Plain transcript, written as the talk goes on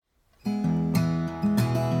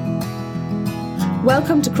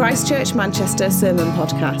Welcome to Christ Church Manchester Sermon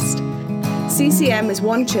Podcast. CCM is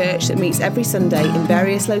one church that meets every Sunday in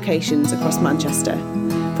various locations across Manchester.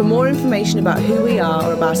 For more information about who we are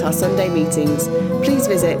or about our Sunday meetings, please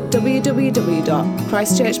visit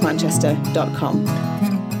www.christchurchmanchester.com.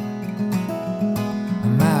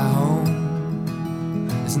 My home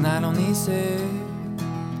is not on this earth,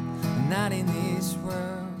 not in this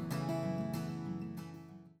world.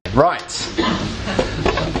 Right.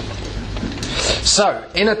 So,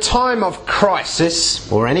 in a time of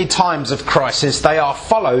crisis, or any times of crisis, they are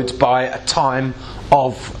followed by a time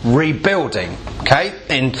of rebuilding. Okay?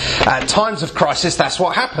 In times of crisis, that's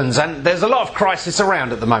what happens. And there's a lot of crisis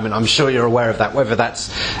around at the moment. I'm sure you're aware of that. Whether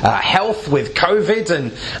that's health with COVID,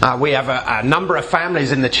 and we have a number of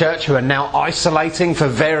families in the church who are now isolating for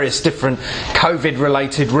various different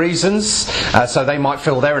COVID-related reasons. So they might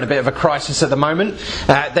feel they're in a bit of a crisis at the moment.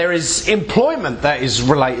 There is employment that is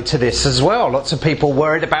related to this as well. Lots of people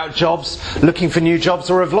worried about jobs, looking for new jobs,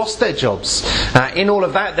 or have lost their jobs. In all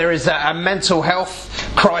of that, there is a mental health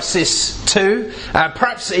crisis too.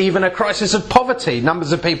 Perhaps even a crisis of poverty.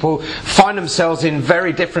 Numbers of people find themselves in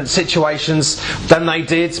very different situations than they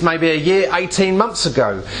did maybe a year, 18 months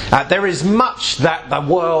ago. There is much that the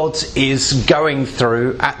world is going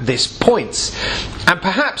through at this point. And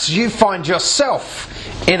perhaps you find yourself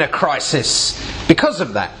in a crisis because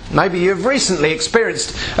of that. Maybe you've recently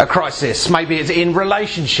experienced a crisis. Maybe it's in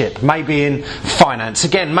relationship, maybe in finance,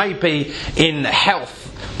 again, maybe in health,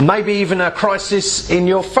 maybe even a crisis in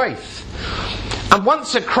your faith. And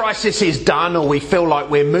once a crisis is done, or we feel like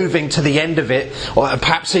we're moving to the end of it, or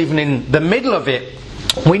perhaps even in the middle of it,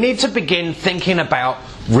 we need to begin thinking about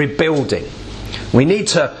rebuilding. We need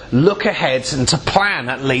to look ahead and to plan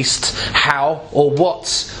at least how or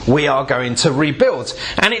what we are going to rebuild.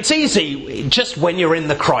 And it's easy, just when you're in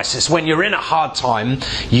the crisis, when you're in a hard time,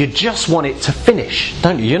 you just want it to finish,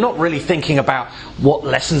 don't you? You're not really thinking about what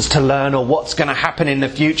lessons to learn or what's going to happen in the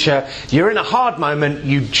future. You're in a hard moment,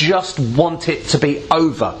 you just want it to be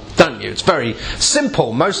over, don't you? It's very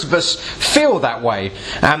simple. Most of us feel that way.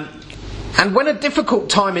 And when a difficult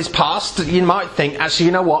time is past, you might think, actually,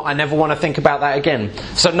 you know what, I never want to think about that again.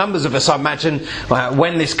 So numbers of us, I imagine,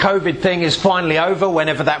 when this COVID thing is finally over,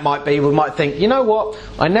 whenever that might be, we might think, you know what,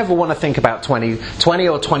 I never want to think about 2020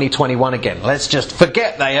 or 2021 again. Let's just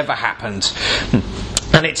forget they ever happened.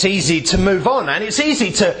 And it's easy to move on, and it's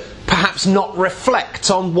easy to perhaps not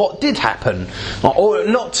reflect on what did happen, or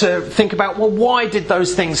not to think about, well, why did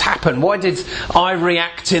those things happen? Why did I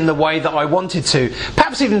react in the way that I wanted to?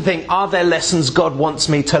 Perhaps even think, are there lessons God wants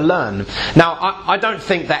me to learn? Now, I don't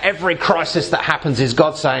think that every crisis that happens is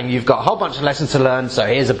God saying, you've got a whole bunch of lessons to learn, so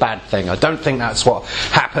here's a bad thing. I don't think that's what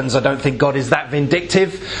happens. I don't think God is that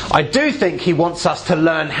vindictive. I do think He wants us to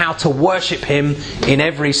learn how to worship Him in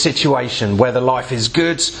every situation. Whether life is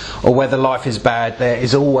good or whether life is bad, there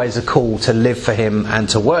is always a call to live for Him and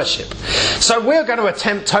to worship. So we're going to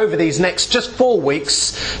attempt over these next just 4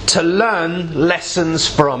 weeks to learn lessons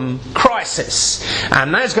from crisis.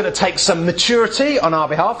 And that's going to take some maturity on our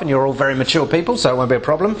behalf, and you're all very mature people, so it won't be a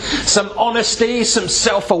problem. Some honesty, some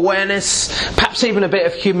self-awareness, perhaps even a bit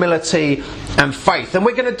of humility and faith. And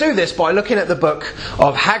we're going to do this by looking at the book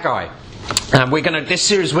of Haggai. And this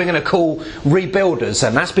series we're going to call Rebuilders,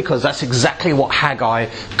 and that's because that's exactly what Haggai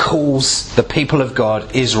calls the people of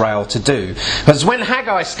God, Israel, to do. Because when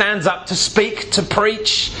Haggai stands up to speak, to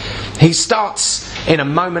preach, he starts in a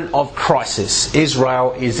moment of crisis.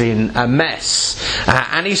 Israel is in a mess.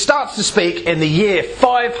 And he starts to speak in the year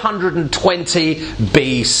 520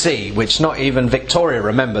 BC, which not even Victoria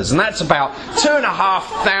remembers. And that's about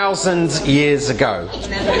 2,500 years ago.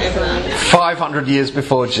 500 years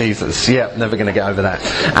before Jesus. Yeah, never going to get over that.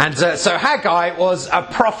 And so Haggai was a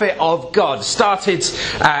prophet of God.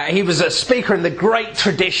 He was a speaker in the great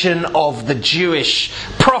tradition of the Jewish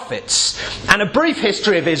prophets. And a brief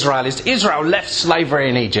history of Israel is Israel left slavery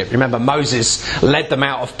in Egypt. Remember, Moses led them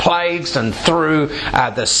out of plagues and through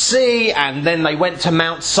the sea, and then they went to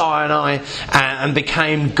Mount Sinai and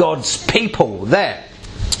became God's people there.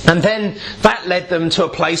 And then that led them to a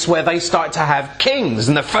place where they started to have kings.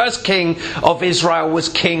 And the first king of Israel was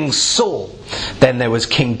King Saul. Then there was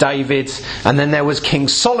King David, and then there was King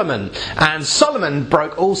Solomon. And Solomon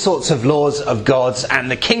broke all sorts of laws of God's,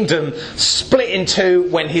 and the kingdom split in two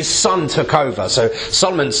when his son took over. So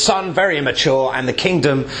Solomon's son, very immature, and the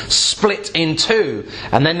kingdom split in two.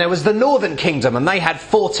 And then there was the northern kingdom, and they had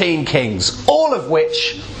 14 kings, all of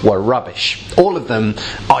which were rubbish. All of them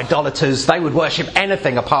idolaters. They would worship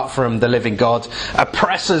anything apart from the living God.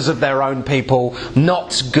 Oppressors of their own people,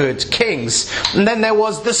 not good kings. And then there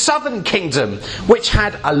was the southern kingdom, kingdom which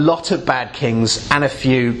had a lot of bad kings and a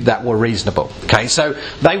few that were reasonable. Okay, so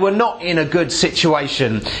they were not in a good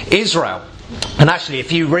situation, Israel. And actually,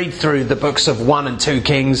 if you read through the books of 1 and 2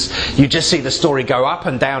 Kings, you just see the story go up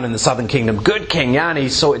and down in the southern kingdom. Good king, yeah, and he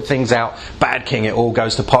sorted things out. Bad king, it all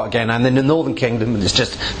goes to pot again. And then the northern kingdom, it's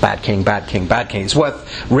just bad king, bad king, bad king. It's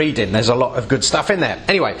worth reading. There's a lot of good stuff in there.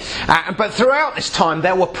 Anyway, but throughout this time,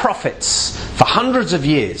 there were prophets for hundreds of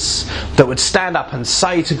years that would stand up and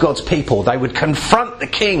say to God's people, they would confront the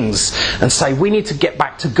kings and say, we need to get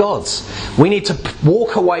back to God. We need to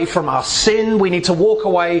walk away from our sin. We need to walk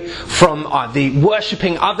away from the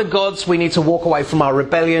worshipping other gods. We need to walk away from our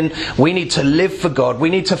rebellion. We need to live for God. We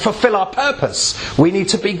need to fulfill our purpose. We need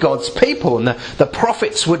to be God's people. And the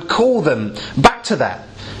prophets would call them back to that.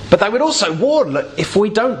 But they would also warn, look, if we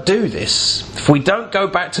don't do this, if we don't go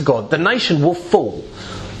back to God, the nation will fall.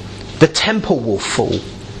 The temple will fall.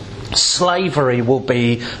 Slavery will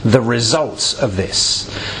be the result of this.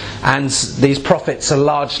 And these prophets are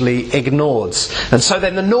largely ignored. And so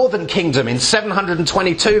then the northern kingdom in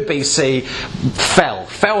 722 BC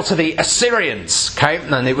fell to the Assyrians, okay,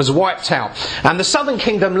 and it was wiped out. And the southern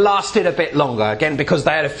kingdom lasted a bit longer, again because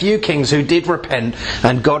they had a few kings who did repent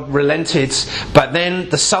and God relented. But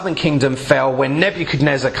then the southern kingdom fell when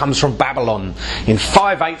Nebuchadnezzar comes from Babylon in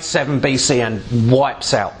 587 BC and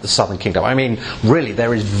wipes out the southern kingdom. I mean, really,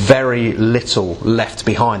 there is very little left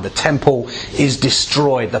behind. The temple is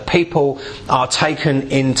destroyed. The people are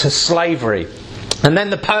taken into slavery. And then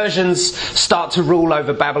the Persians start to rule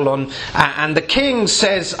over Babylon, and the king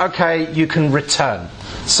says, okay, you can return.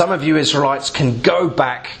 Some of you Israelites can go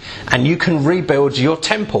back and you can rebuild your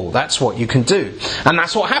temple. That's what you can do. And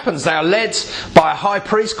that's what happens. They are led by a high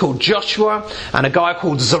priest called Joshua and a guy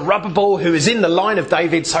called Zerubbabel, who is in the line of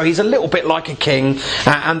David, so he's a little bit like a king,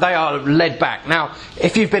 and they are led back. Now,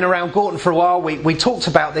 if you've been around Gorton for a while, we talked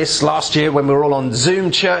about this last year when we were all on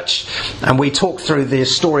Zoom Church, and we talked through the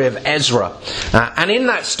story of Ezra. And in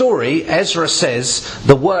that story, Ezra says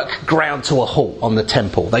the work ground to a halt on the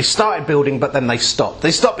temple. They started building, but then they stopped.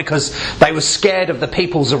 They stopped because they were scared of the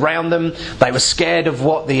peoples around them. They were scared of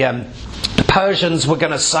what the Persians were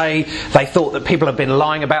going to say. They thought that people had been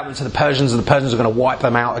lying about them to the Persians, and the Persians were going to wipe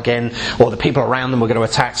them out again, or the people around them were going to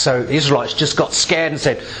attack. So the Israelites just got scared and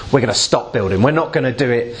said, we're going to stop building. We're not going to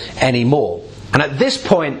do it anymore. And at this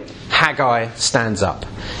point, Haggai stands up.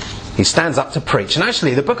 He stands up to preach. And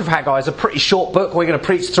actually, the book of Haggai is a pretty short book. We're going to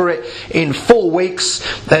preach through it in 4 weeks.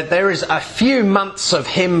 There is a few months of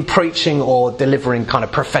him preaching or delivering kind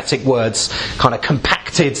of prophetic words kind of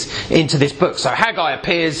compacted into this book. So Haggai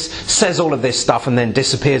appears, says all of this stuff, and then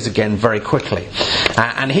disappears again very quickly.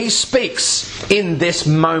 And he speaks in this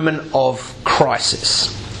moment of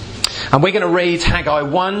crisis. And we're going to read Haggai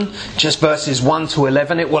 1, just verses 1 to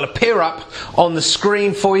 11. It will appear up on the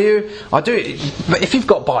screen for you. But if you've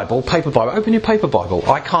got Bible, paper Bible, open your paper Bible.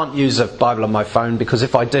 I can't use a Bible on my phone because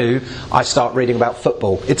if I do, I start reading about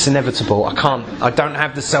football. It's inevitable. I don't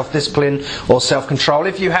have the self-discipline or self-control.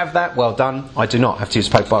 If you have that, well done. I do not have to use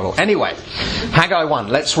paper Bible. Anyway, Haggai 1,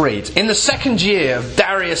 let's read. In the 2nd year of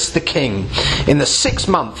Darius the king, in the 6th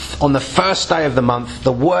month, on the 1st day of the month,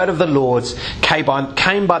 the word of the Lord came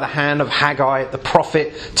by the hand of Haggai the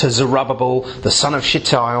prophet to Zerubbabel the son of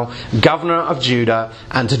Shealtiel, governor of Judah,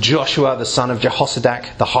 and to Joshua the son of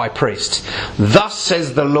Jehozadak the high priest. Thus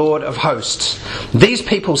says the Lord of hosts, these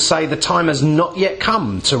people say the time has not yet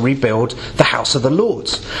come to rebuild the house of the Lord.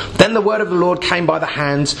 Then the word of the Lord came by the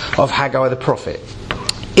hand of Haggai the prophet.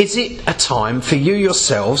 Is it a time for you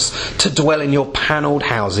yourselves to dwell in your panelled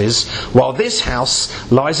houses, while this house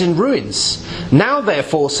lies in ruins? Now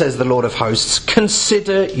therefore, says the Lord of hosts,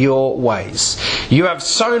 consider your ways. You have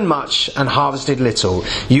sown much and harvested little.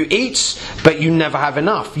 You eat, but you never have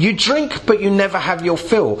enough. You drink, but you never have your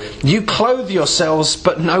fill. You clothe yourselves,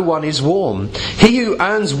 but no one is warm. He who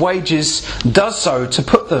earns wages does so to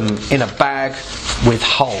put them in a bag with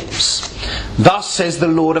holes. Thus says the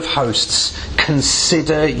Lord of hosts,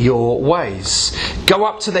 consider your ways. Go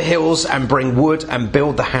up to the hills and bring wood and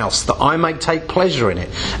build the house, that I may take pleasure in it,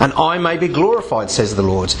 and I may be glorified, says the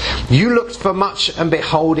Lord. You looked for much, and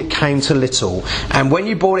behold, it came to little. And when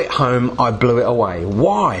you brought it home, I blew it away.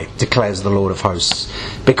 Why, declares the Lord of hosts?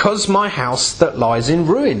 Because my house that lies in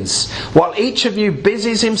ruins, while each of you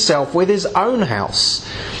busies himself with his own house.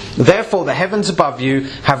 Therefore the heavens above you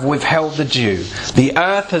have withheld the dew, the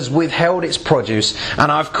earth has withheld its produce,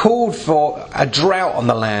 and I've called for a drought on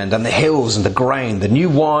the land, and the hills, and the grain, the new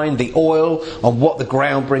wine, the oil, on what the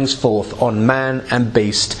ground brings forth, on man and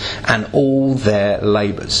beast, and all their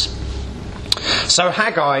labours. So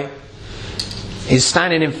Haggai is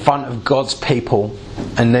standing in front of God's people,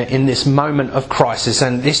 and in this moment of crisis,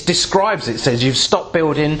 and this describes it. It says you've stopped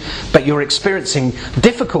building, but you're experiencing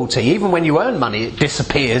difficulty. Even when you earn money, it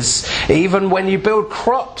disappears. Even when you build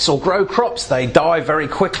crops or grow crops, they die very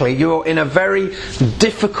quickly. You're in a very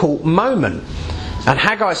difficult moment. And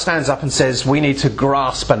Haggai stands up and says we need to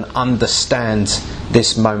grasp and understand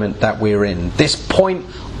this moment that we're in, this point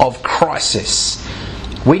of crisis.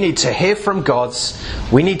 We need to hear from God.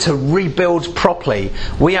 We need to rebuild properly.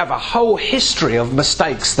 We have a whole history of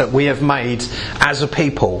mistakes that we have made as a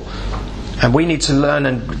people. And we need to learn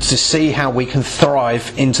and to see how we can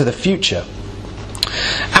thrive into the future.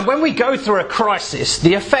 And when we go through a crisis,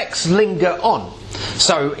 the effects linger on.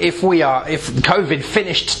 So if COVID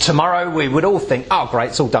finished tomorrow, we would all think, oh great,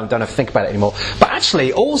 it's all done, don't have to think about it anymore. But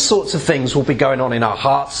actually, all sorts of things will be going on in our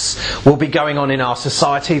hearts, will be going on in our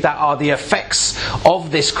society that are the effects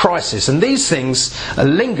of this crisis. And these things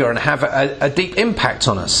linger and have a deep impact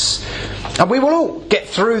on us. And we will all get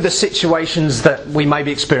through the situations that we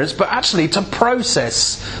maybe experience, but actually to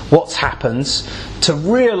process what's happened, to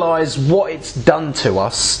realise what it's done to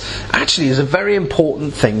us, actually is a very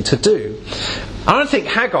important thing to do. I think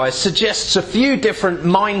Haggai suggests a few different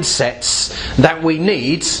mindsets that we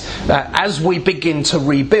need as we begin to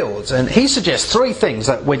rebuild. And he suggests three things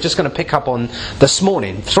that we're just going to pick up on this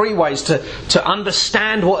morning. 3 ways to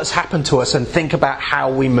understand what has happened to us and think about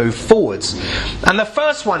how we move forwards. And the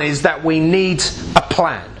first one is that we need a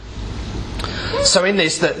plan. So in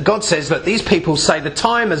this, that God says that these people say the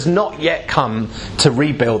time has not yet come to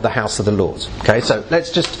rebuild the house of the Lord. Okay, so let's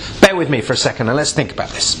just bear with me for a second and let's think about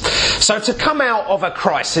this. So to come out of a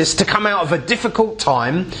crisis, to come out of a difficult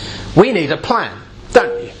time, we need a plan,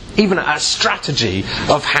 don't you? Even a strategy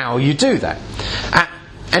of how you do that.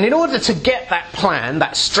 And in order to get that plan,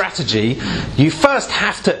 that strategy, you first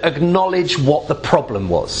have to acknowledge what the problem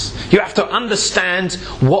was. You have to understand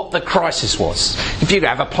what the crisis was. If you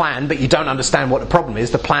have a plan but you don't understand what the problem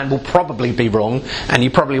is, the plan will probably be wrong and you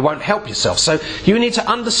probably won't help yourself. So you need to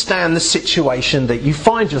understand the situation that you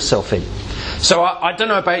find yourself in. So I don't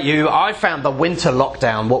know about you, I found the winter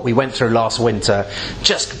lockdown, what we went through last winter,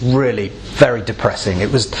 just really very depressing.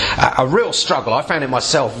 It was a real struggle. I found it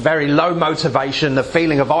myself, very low motivation, the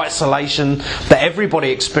feeling of isolation that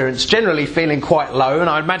everybody experienced, generally feeling quite low, and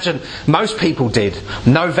I imagine most people did.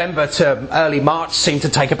 November to early March seemed to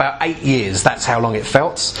take about 8 years. That's how long it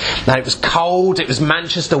felt. And it was cold, it was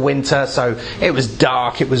Manchester winter, so it was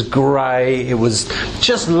dark, it was grey, it was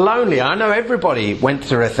just lonely. I know everybody went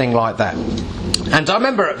through a thing like that. And I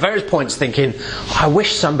remember at various points thinking, I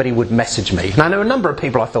wish somebody would message me. And I know a number of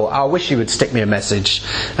people I thought, I wish you would stick me a message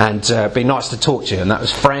and be nice to talk to you. And that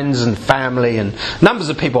was friends and family and numbers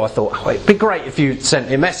of people I thought, oh, it'd be great if you sent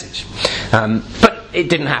me a message. But it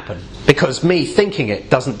didn't happen. Because me thinking it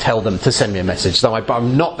doesn't tell them to send me a message. Though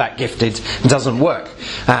I'm not that gifted, it doesn't work.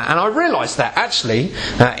 And I realised that actually,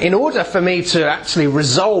 in order for me to actually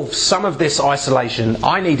resolve some of this isolation,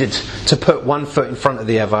 I needed to put one foot in front of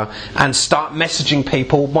the other and start messaging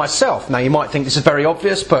people myself. Now you might think this is very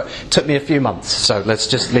obvious, but it took me a few months. So let's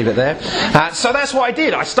just leave it there. So that's what I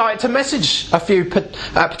did. I started to message a few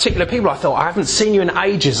particular people. I thought, I haven't seen you in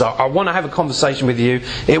ages. I want to have a conversation with you.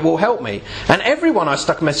 It will help me. And everyone I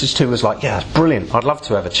stuck a message to was like, yeah, that's brilliant, I'd love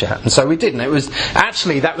to have a chat. And so we did, and it was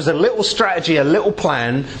actually, that was a little strategy, a little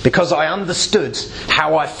plan, because I understood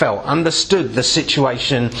how I felt, understood the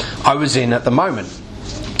situation I was in at the moment.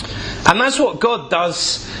 And that's what God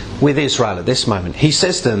does with Israel at this moment. He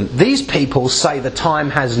says to them, these people say the time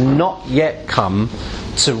has not yet come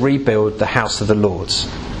to rebuild the house of the Lord.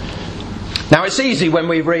 Now it's easy when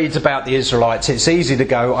we read about the Israelites, it's easy to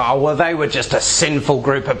go, oh well, they were just a sinful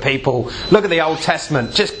group of people. Look at the Old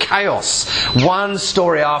Testament, just chaos. One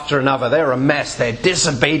story after another, they're a mess, they're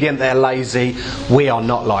disobedient, they're lazy. We are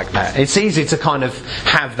not like that. It's easy to kind of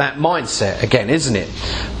have that mindset again, isn't it?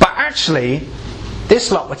 But actually,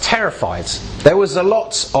 this lot were terrified. There was a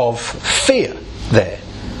lot of fear there.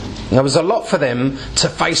 There was a lot for them to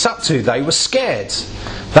face up to. They were scared.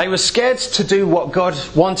 They were scared to do what God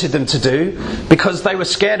wanted them to do because they were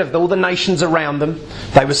scared of all the nations around them.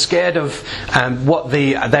 They were scared of what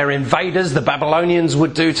their invaders, the Babylonians,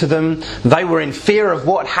 would do to them. They were in fear of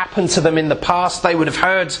what happened to them in the past. They would have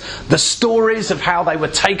heard the stories of how they were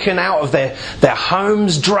taken out of their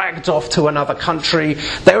homes, dragged off to another country.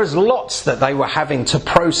 There was lots that they were having to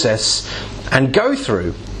process and go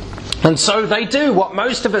through. And so they do what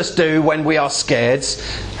most of us do when we are scared,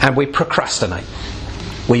 and we procrastinate.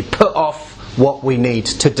 We put off what we need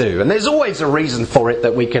to do. And there's always a reason for it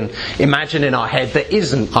that we can imagine in our head that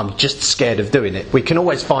isn't, I'm just scared of doing it. We can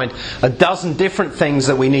always find a dozen different things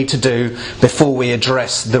that we need to do before we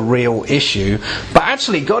address the real issue. But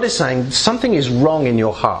actually, God is saying something is wrong in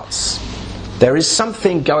your hearts. There is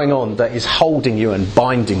something going on that is holding you and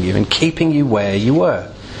binding you and keeping you where you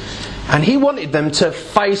were. And He wanted them to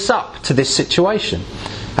face up to this situation.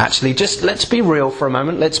 Actually, just let's be real for a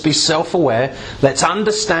moment. Let's be self-aware. Let's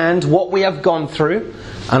understand what we have gone through.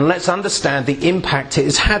 And let's understand the impact it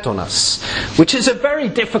has had on us. Which is a very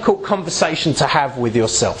difficult conversation to have with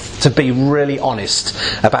yourself. To be really honest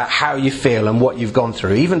about how you feel and what you've gone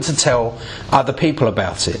through. Even to tell other people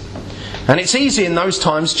about it. And it's easy in those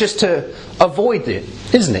times just to avoid it,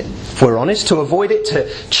 isn't it? If we're honest, to avoid it, to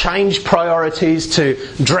change priorities, to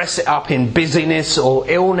dress it up in busyness or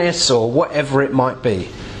illness or whatever it might be.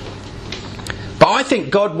 But I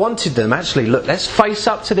think God wanted them, actually, look, let's face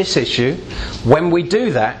up to this issue. When we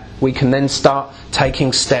do that, we can then start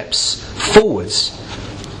taking steps forwards.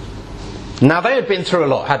 Now, they had been through a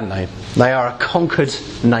lot, hadn't they? They are a conquered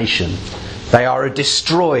nation. They are a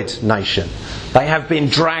destroyed nation. They have been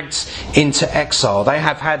dragged into exile. They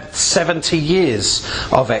have had 70 years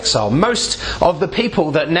of exile. Most of the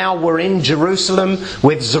people that now were in Jerusalem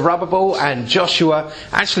with Zerubbabel and Joshua,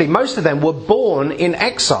 actually most of them were born in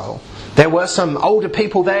exile. There were some older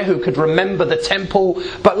people there who could remember the temple,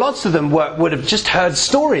 but lots of them would have just heard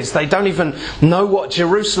stories. They don't even know what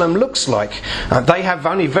Jerusalem looks like. They have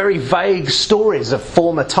only very vague stories of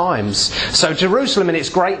former times. So Jerusalem in its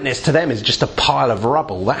greatness to them is just a pile of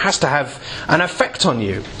rubble. That has to have an effect on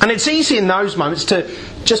you. And it's easy in those moments to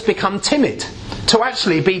just become timid, to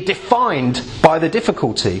actually be defined by the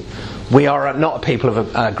difficulty. We are not a people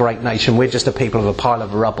of a great nation, we're just a people of a pile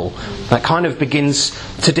of rubble. That kind of begins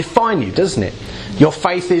to define you, doesn't it? Your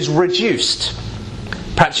faith is reduced.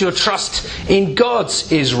 Perhaps your trust in God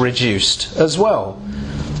is reduced as well.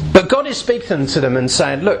 But God is speaking to them and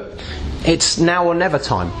saying, look, it's now or never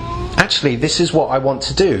time. Actually, this is what I want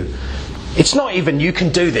to do. It's not even you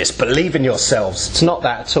can do this, believe in yourselves. It's not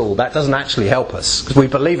that at all. That doesn't actually help us. Because we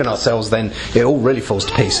believe in ourselves, then it all really falls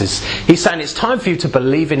to pieces. He's saying it's time for you to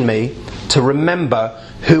believe in me, to remember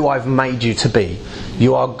who I've made you to be.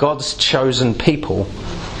 You are God's chosen people.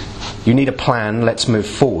 You need a plan. Let's move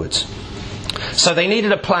forward. So they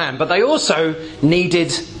needed a plan, but they also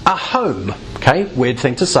needed a home. Okay, weird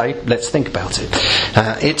thing to say. Let's think about it.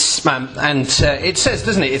 It says,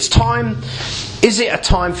 doesn't it? It's time. Is it a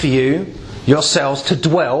time for you yourselves to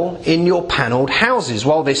dwell in your panelled houses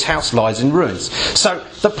while this house lies in ruins? So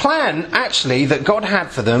the plan actually that God had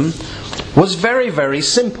for them was very, very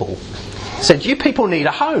simple. He said, you people need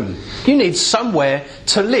a home. You need somewhere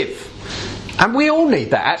to live. And we all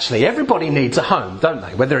need that actually. Everybody needs a home, don't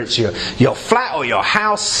they? Whether it's your flat or your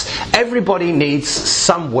house, everybody needs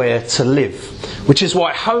somewhere to live. Which is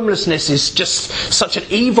why homelessness is just such an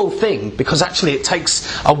evil thing, because actually it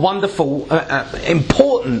takes a wonderful,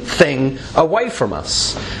 important thing away from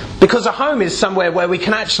us. Because a home is somewhere where we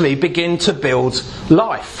can actually begin to build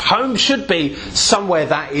life. Home should be somewhere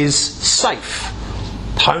that is safe.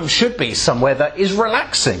 Home should be somewhere that is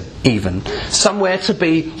relaxing even. Somewhere to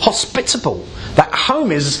be hospitable. That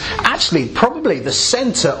home is actually probably the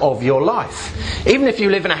centre of your life. Even if you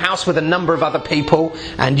live in a house with a number of other people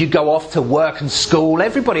and you go off to work and school,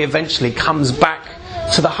 everybody eventually comes back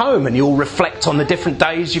to the home and you'll reflect on the different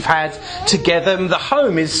days you've had together. And the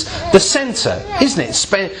home is the centre, isn't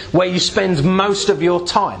it? Where you spend most of your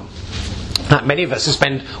time. Many of us have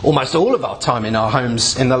spent almost all of our time in our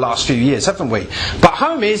homes in the last few years, haven't we? But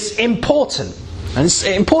home is important. And it's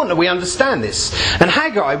important that we understand this. And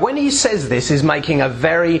Haggai, when he says this, is making a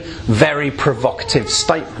very, very provocative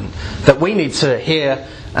statement that we need to hear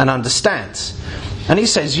and understand. And he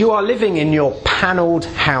says, you are living in your panelled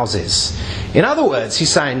houses. In other words, he's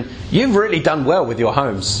saying, you've really done well with your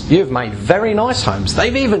homes. You've made very nice homes.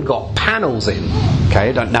 They've even got panels in. Okay,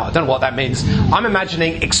 I don't know what that means. I'm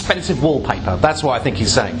imagining expensive wallpaper. That's what I think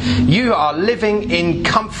he's saying. You are living in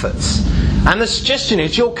comforts. And the suggestion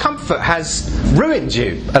is your comfort has ruined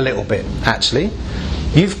you a little bit, actually.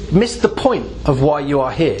 You've missed the point of why you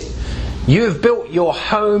are here. You have built your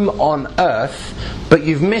home on earth, but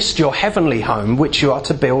you've missed your heavenly home, which you are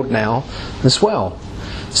to build now as well.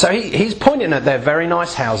 So he's pointing at their very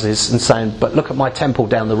nice houses and saying, but look at my temple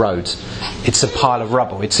down the road. It's a pile of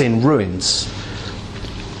rubble. It's in ruins.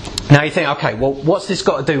 Now you think, okay, well, what's this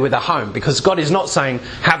got to do with a home? Because God is not saying,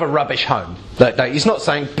 have a rubbish home. He's not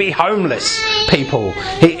saying, be homeless, people.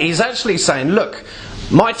 He's actually saying, look,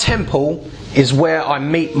 my temple is where I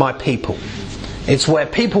meet my people. It's where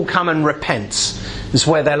people come and repent. It's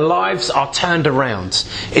where their lives are turned around.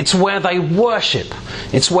 It's where they worship.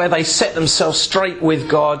 It's where they set themselves straight with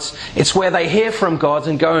God. It's where they hear from God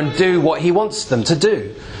and go and do what He wants them to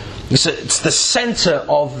do. It's the centre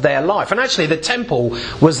of their life. And actually the temple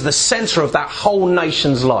was the centre of that whole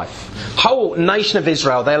nation's life. Whole nation of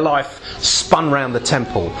Israel, their life spun round the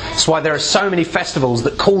temple. That's why there are so many festivals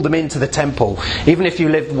that call them into the temple. Even if you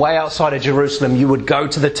lived way outside of Jerusalem, you would go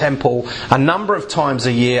to the temple a number of times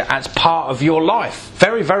a year as part of your life.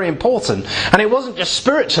 Very, very important. And it wasn't just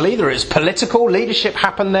spiritual either. It was political. Leadership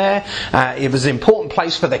happened there. It was an important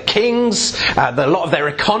place for the kings. A lot of their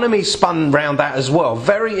economy spun around that as well.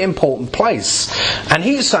 Very important place. And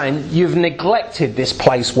he's saying, you've neglected this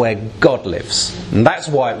place where God lives. And that's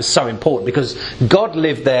why it was so important, because God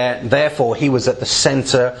lived there, therefore He was at the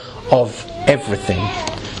centre of everything.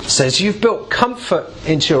 It says, you've built comfort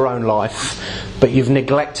into your own life, but you've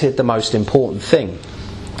neglected the most important thing.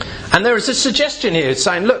 And there is a suggestion here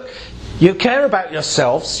saying, look, you care about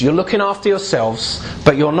yourselves, you're looking after yourselves,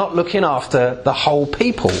 but you're not looking after the whole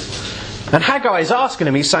people. And Haggai is asking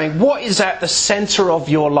him, he's saying, what is at the centre of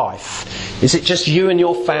your life? Is it just you and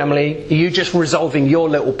your family? Are you just resolving your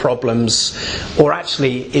little problems? Or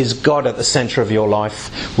actually is God at the centre of your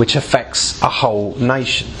life, which affects a whole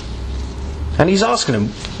nation? And he's asking him,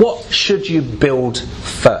 what should you build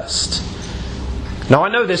first? Now I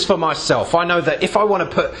know this for myself. I know that if I want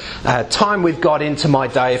to put time with God into my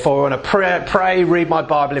day, if I want to pray, read my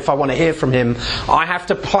Bible, if I want to hear from Him, I have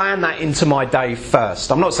to plan that into my day first.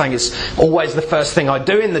 I'm not saying it's always the first thing I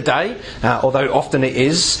do in the day, although often it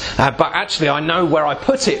is, but actually I know where I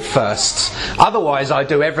put it first. Otherwise I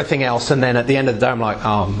do everything else, and then at the end of the day I'm like,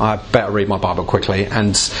 oh, I better read my Bible quickly,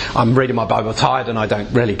 and I'm reading my Bible tired and I don't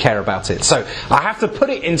really care about it. So I have to put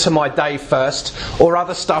it into my day first, or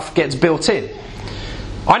other stuff gets built in.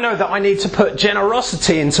 I know that I need to put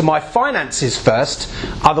generosity into my finances first,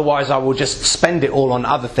 otherwise I will just spend it all on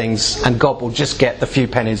other things and God will just get the few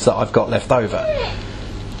pennies that I've got left over.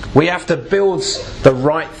 We have to build the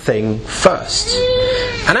right thing first.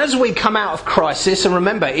 And as we come out of crisis, and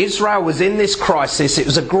remember, Israel was in this crisis, it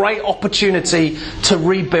was a great opportunity to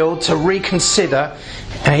rebuild, to reconsider.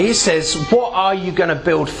 And he says, what are you going to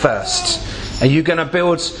build first? Are you going to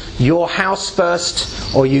build your house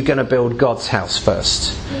first, or are you going to build God's house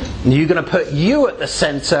first? Are you going to put you at the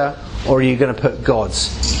centre, or are you going to put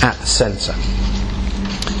God's at the centre?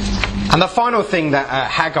 And the final thing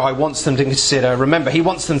that Haggai wants them to consider, remember, he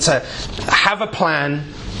wants them to have a plan.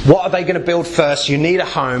 What are they going to build first? You need a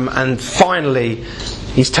home. And finally,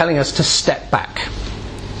 he's telling us to step back.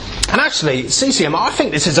 And actually, CCM, I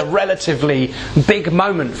think this is a relatively big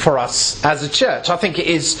moment for us as a church. I think it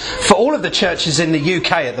is for all of the churches in the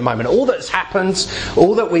UK at the moment. All that's happened,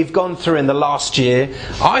 all that we've gone through in the last year,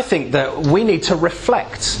 I think that we need to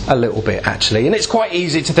reflect a little bit, actually. And it's quite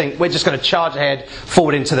easy to think we're just going to charge ahead,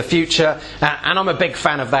 forward into the future. And I'm a big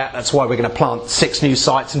fan of that. That's why we're going to plant 6 new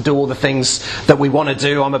sites and do all the things that we want to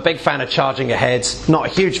do. I'm a big fan of charging ahead, not a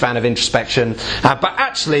huge fan of introspection. But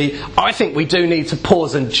actually, I think we do need to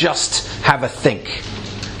pause and just have a think,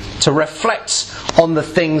 to reflect on the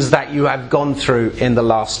things that you have gone through in the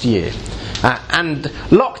last year. And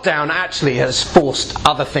lockdown actually has forced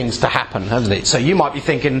other things to happen, hasn't it? So you might be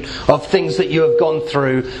thinking of things that you have gone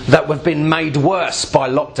through that have been made worse by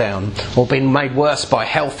lockdown, or been made worse by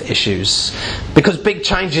health issues. Because big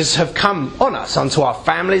changes have come on us, onto our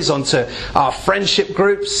families, onto our friendship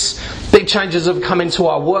groups. Big changes have come into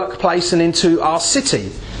our workplace and into our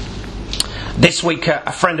city. This week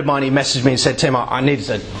a friend of mine, he messaged me and said, Tim, I need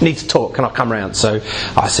to talk, can I come round? So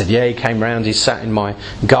I said, yeah. He came round, he sat in my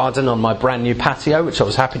garden on my brand new patio, which I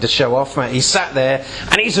was happy to show off. He sat there,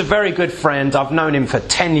 and he's a very good friend. I've known him for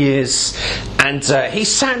 10 years, and he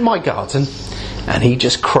sat in my garden and he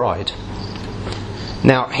just cried.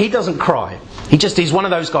 Now, he doesn't cry. He's one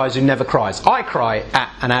of those guys who never cries. I cry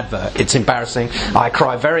at an advert. It's embarrassing. I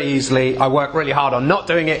cry very easily. I work really hard on not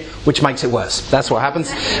doing it, which makes it worse. That's what happens.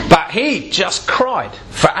 But he just cried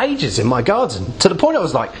for ages in my garden, to the point I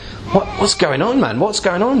was like, what's going on, man? What's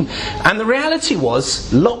going on? And the reality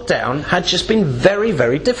was, lockdown had just been very,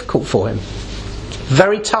 very difficult for him.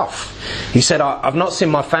 Very tough. He said, I've not seen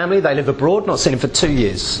my family, they live abroad, not seen them for 2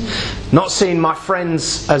 years. Not seen my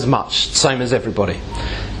friends as much, same as everybody.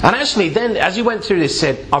 And actually then, as he went through this, he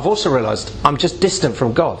said, I've also realised I'm just distant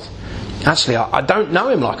from God. Actually, I don't know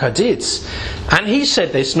Him like I did. And he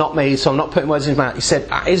said this, not me, so I'm not putting words in his mouth. He said,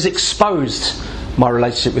 he's exposed my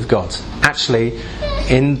relationship with God. Actually,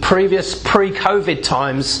 in previous pre-COVID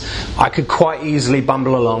times, I could quite easily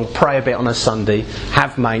bumble along, pray a bit on a Sunday,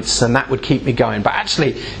 have mates, and that would keep me going. But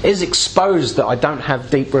actually, it's exposed that I don't have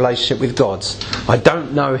deep relationship with God. I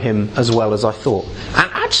don't know Him as well as I thought.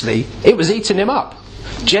 And actually, it was eating Him up.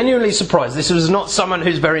 Genuinely surprised. This was not someone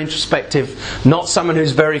who's very introspective, not someone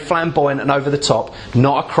who's very flamboyant and over the top,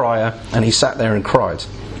 not a crier, and he sat there and cried.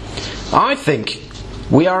 I think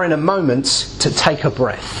we are in a moment to take a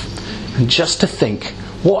breath and just to think,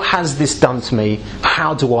 what has this done to me?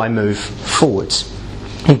 How do I move forwards?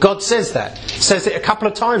 And God says that. He says it a couple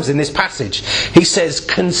of times in this passage. He says,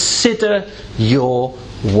 consider your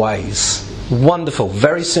ways. Wonderful,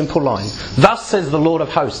 very simple line. Thus says the Lord of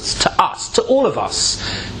hosts to us, to all of us,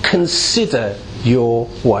 consider your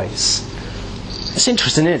ways. It's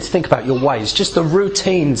interesting, isn't it, to think about your ways, just the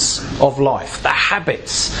routines of life, the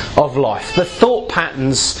habits of life, the thought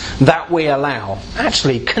patterns that we allow.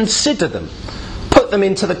 Actually, consider them. Put them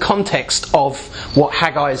into the context of what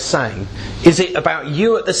Haggai is saying. Is it about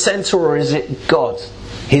you at the centre, or is it God,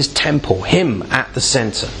 His temple, Him at the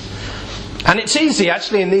centre? And it's easy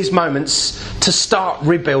actually in these moments to start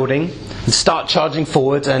rebuilding and start charging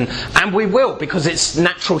forward, and we will, because it's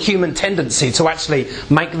natural human tendency to actually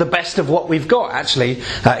make the best of what we've got. Actually,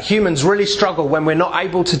 humans really struggle when we're not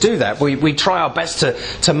able to do that. We try our best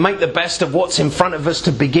to make the best of what's in front of us,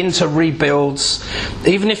 to begin to rebuild.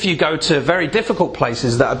 Even if you go to very difficult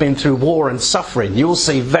places that have been through war and suffering, you'll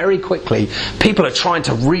see very quickly people are trying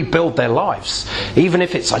to rebuild their lives. Even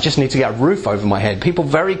if it's, I just need to get a roof over my head, people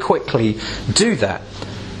very quickly do that.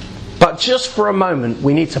 But just for a moment,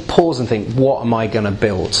 we need to pause and think, what am I going to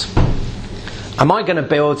build? Am I going to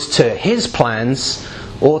build to His plans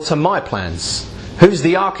or to my plans? Who's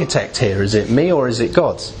the architect here? Is it me or is it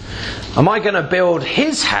God? Am I going to build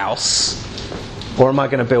His house or am I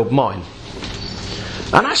going to build mine?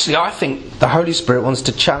 And actually, I think the Holy Spirit wants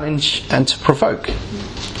to challenge and to provoke.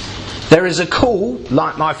 There is a call,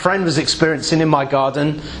 like my friend was experiencing in my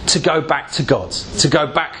garden, to go back to God, to go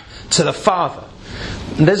back to the Father.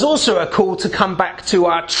 And there's also a call to come back to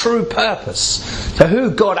our true purpose, to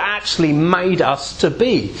who God actually made us to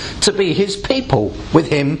be His people, with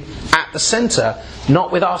Him at the centre,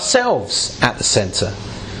 not with ourselves at the centre.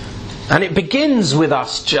 And it begins with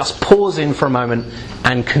us just pausing for a moment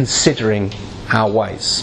and considering our ways.